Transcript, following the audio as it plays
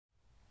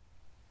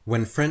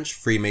When French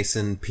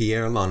Freemason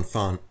Pierre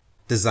L'Enfant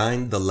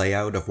designed the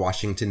layout of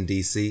Washington,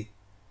 D.C.,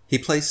 he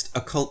placed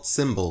occult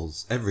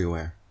symbols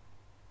everywhere.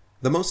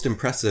 The most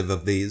impressive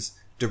of these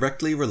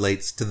directly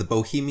relates to the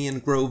Bohemian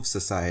Grove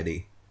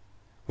Society.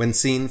 When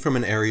seen from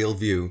an aerial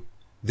view,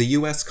 the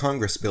U.S.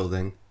 Congress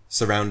building,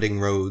 surrounding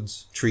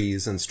roads,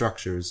 trees, and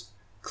structures,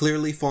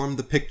 clearly formed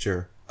the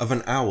picture of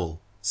an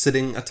owl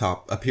sitting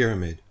atop a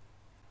pyramid.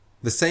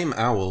 The same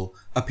owl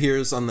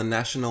appears on the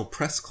National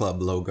Press Club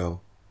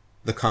logo,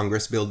 the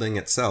Congress building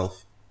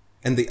itself,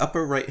 and the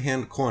upper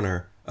right-hand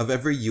corner of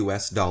every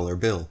US dollar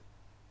bill.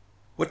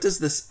 What does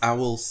this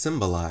owl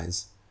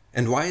symbolize,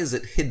 and why is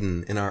it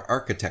hidden in our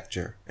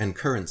architecture and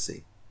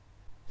currency?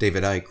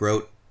 David Icke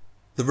wrote,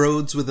 "The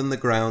roads within the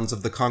grounds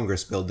of the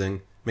Congress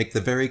building make the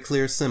very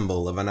clear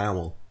symbol of an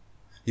owl.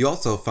 You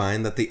also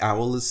find that the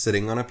owl is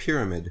sitting on a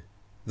pyramid,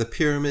 the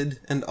pyramid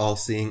and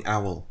all-seeing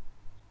owl.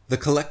 The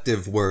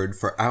collective word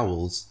for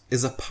owls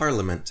is a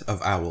parliament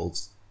of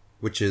owls,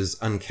 which is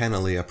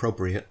uncannily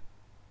appropriate.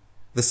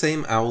 The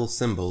same owl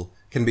symbol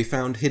can be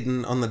found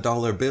hidden on the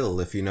dollar bill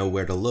if you know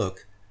where to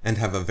look and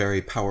have a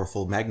very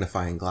powerful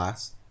magnifying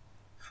glass.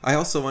 I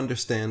also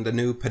understand a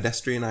new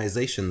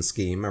pedestrianization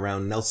scheme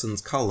around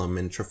Nelson's Column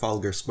in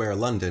Trafalgar Square,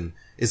 London,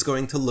 is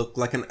going to look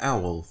like an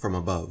owl from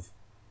above.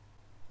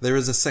 There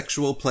is a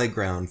sexual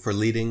playground for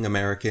leading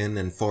American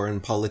and foreign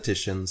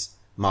politicians,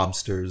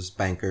 mobsters,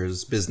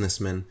 bankers,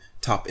 businessmen,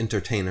 top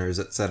entertainers,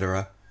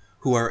 etc.,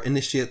 who are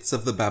initiates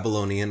of the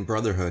Babylonian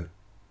Brotherhood.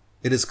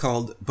 It is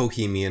called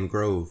Bohemian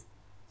Grove,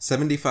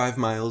 75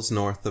 miles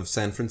north of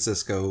San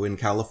Francisco in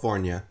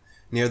California,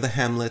 near the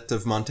hamlet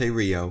of Monte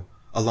Rio,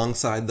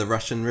 alongside the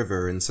Russian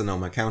River in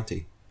Sonoma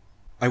County.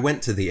 I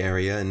went to the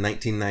area in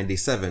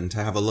 1997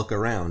 to have a look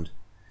around,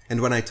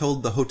 and when I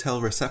told the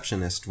hotel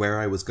receptionist where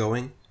I was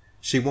going,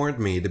 she warned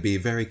me to be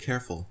very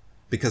careful,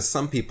 because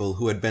some people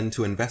who had been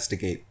to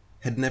investigate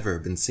had never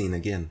been seen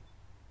again.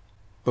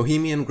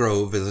 Bohemian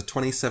Grove is a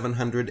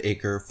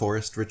 2,700-acre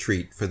forest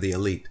retreat for the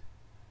elite.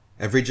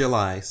 Every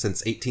July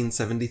since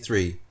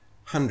 1873,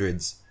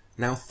 hundreds,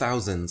 now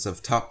thousands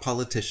of top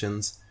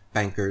politicians,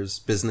 bankers,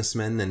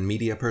 businessmen, and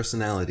media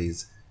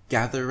personalities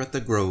gather at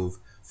the Grove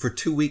for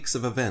 2 weeks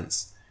of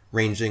events,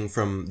 ranging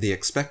from the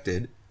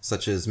expected,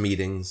 such as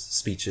meetings,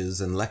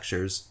 speeches, and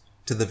lectures,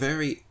 to the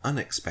very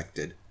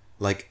unexpected,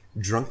 like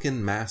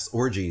drunken mass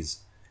orgies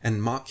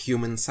and mock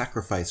human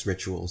sacrifice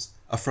rituals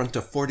affront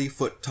a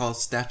 40-foot-tall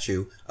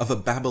statue of a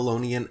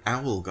Babylonian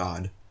owl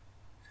god.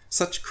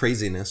 Such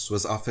craziness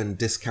was often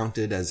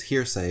discounted as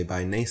hearsay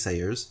by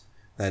naysayers,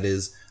 that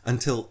is,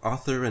 until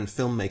author and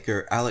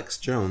filmmaker Alex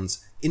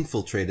Jones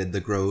infiltrated the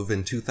Grove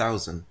in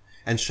 2000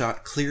 and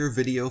shot clear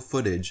video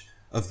footage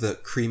of the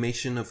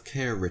cremation of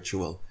care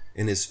ritual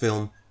in his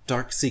film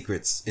Dark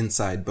Secrets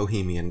Inside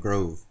Bohemian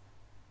Grove.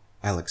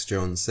 Alex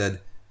Jones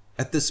said,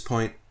 "At this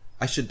point,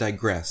 I should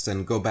digress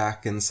and go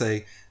back and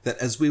say that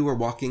as we were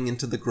walking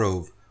into the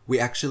Grove, we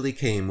actually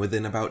came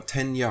within about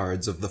 10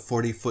 yards of the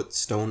 40-foot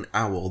stone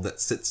owl that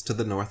sits to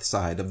the north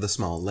side of the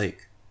small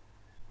lake.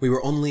 We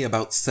were only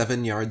about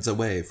 7 yards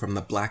away from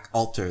the black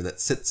altar that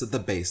sits at the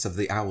base of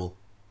the owl.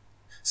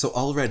 So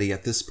already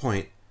at this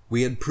point,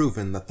 we had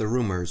proven that the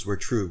rumors were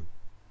true.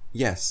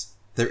 Yes,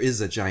 there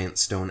is a giant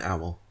stone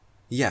owl.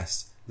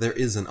 Yes, there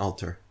is an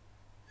altar.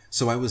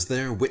 So I was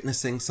there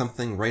witnessing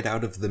something right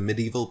out of the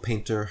medieval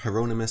painter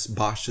Hieronymus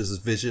Bosch's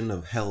vision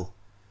of hell.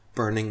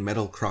 Burning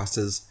metal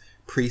crosses,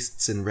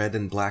 priests in red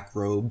and black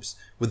robes,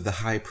 with the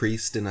high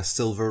priest in a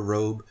silver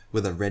robe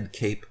with a red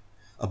cape,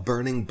 a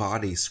burning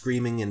body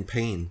screaming in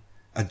pain,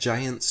 a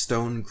giant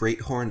stone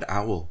great-horned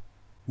owl.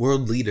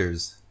 World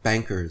leaders,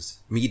 bankers,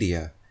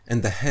 media,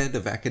 and the head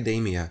of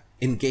academia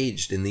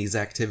engaged in these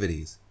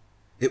activities.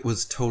 It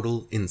was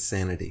total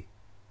insanity."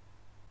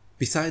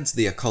 Besides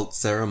the occult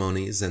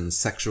ceremonies and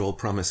sexual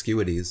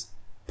promiscuities,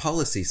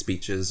 policy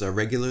speeches are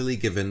regularly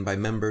given by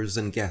members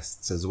and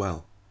guests as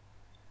well.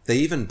 They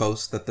even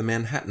boast that the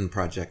Manhattan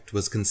Project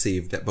was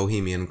conceived at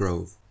Bohemian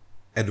Grove.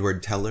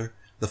 Edward Teller,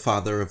 the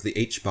father of the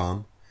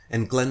H-bomb,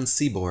 and Glenn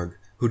Seaborg,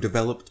 who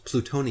developed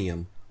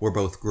plutonium, were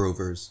both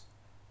Grovers.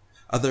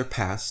 Other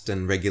past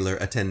and regular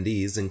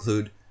attendees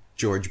include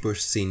George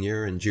Bush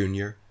Sr. and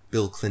Jr.,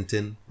 Bill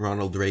Clinton,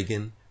 Ronald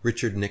Reagan,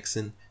 Richard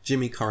Nixon,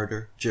 Jimmy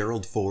Carter,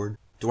 Gerald Ford,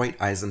 Dwight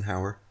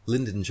Eisenhower,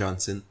 Lyndon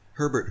Johnson,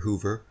 Herbert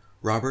Hoover,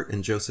 Robert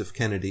and Joseph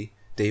Kennedy,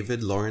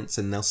 David, Lawrence,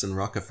 and Nelson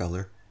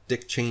Rockefeller,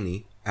 Dick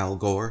Cheney, Al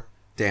Gore,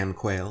 Dan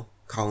Quayle,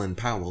 Colin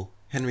Powell,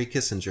 Henry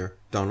Kissinger,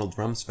 Donald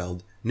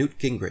Rumsfeld, Newt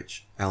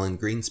Gingrich, Alan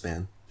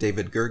Greenspan,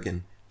 David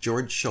Gergen,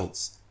 George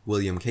Shultz,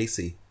 William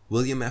Casey,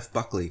 William F.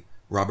 Buckley,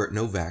 Robert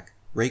Novak,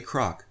 Ray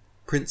Kroc,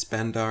 Prince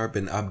Bandar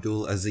bin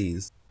Abdul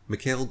Aziz,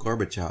 Mikhail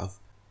Gorbachev,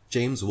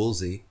 James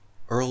Woolsey,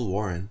 Earl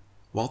Warren,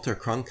 Walter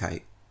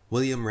Cronkite,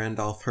 William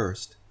Randolph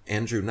Hearst,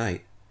 Andrew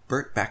Knight,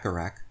 Burt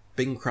Bacharach,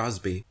 Bing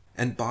Crosby,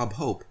 and Bob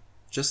Hope,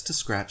 just to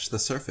scratch the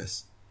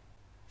surface.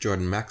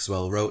 Jordan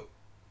Maxwell wrote,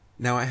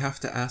 "Now I have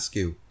to ask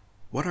you,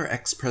 what are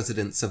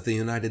ex-presidents of the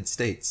United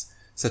States,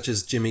 such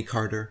as Jimmy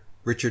Carter,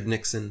 Richard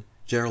Nixon,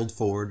 Gerald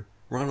Ford,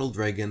 Ronald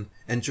Reagan,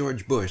 and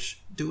George Bush,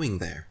 doing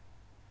there?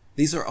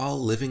 These are all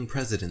living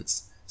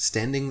presidents,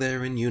 standing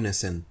there in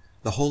unison,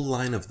 the whole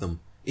line of them,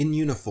 in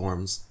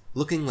uniforms,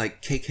 looking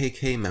like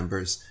KKK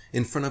members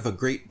in front of a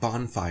great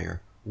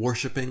bonfire,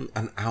 worshipping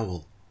an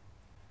owl.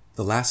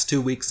 The last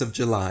 2 weeks of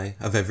July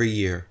of every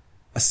year,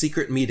 a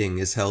secret meeting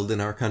is held in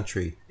our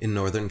country in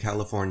Northern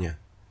California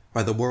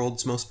by the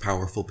world's most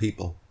powerful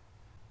people.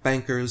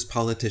 Bankers,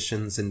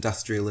 politicians,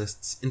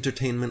 industrialists,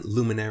 entertainment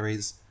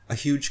luminaries, a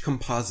huge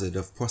composite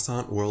of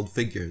puissant world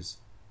figures.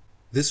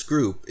 This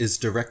group is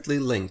directly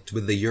linked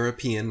with the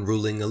European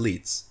ruling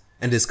elites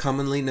and is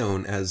commonly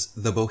known as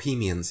the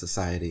Bohemian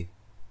Society.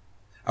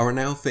 Our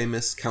now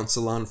famous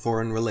Council on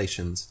Foreign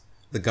Relations,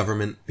 the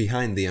government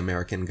behind the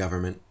American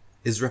government,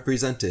 is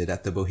represented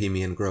at the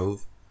Bohemian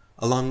Grove,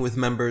 along with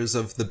members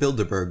of the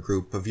Bilderberg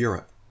Group of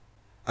Europe.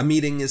 A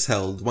meeting is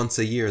held once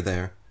a year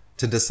there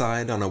to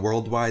decide on a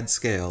worldwide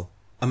scale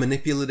a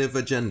manipulative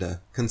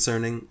agenda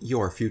concerning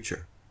your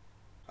future.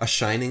 A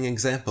shining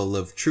example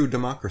of true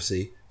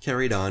democracy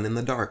carried on in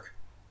the dark.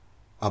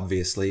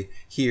 Obviously,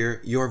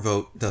 here your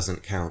vote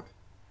doesn't count.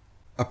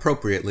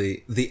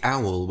 Appropriately, the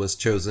owl was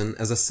chosen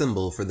as a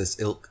symbol for this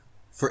ilk,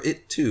 for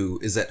it too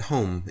is at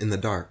home in the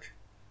dark.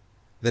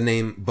 The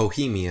name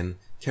Bohemian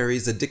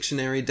carries a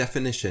dictionary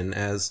definition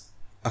as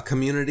a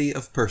community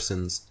of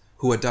persons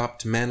who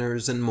adopt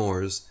manners and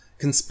mores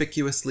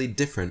conspicuously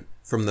different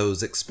from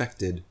those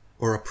expected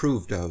or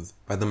approved of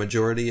by the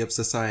majority of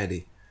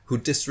society, who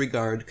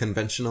disregard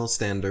conventional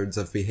standards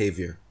of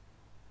behavior.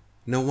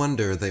 No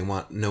wonder they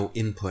want no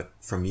input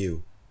from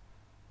you.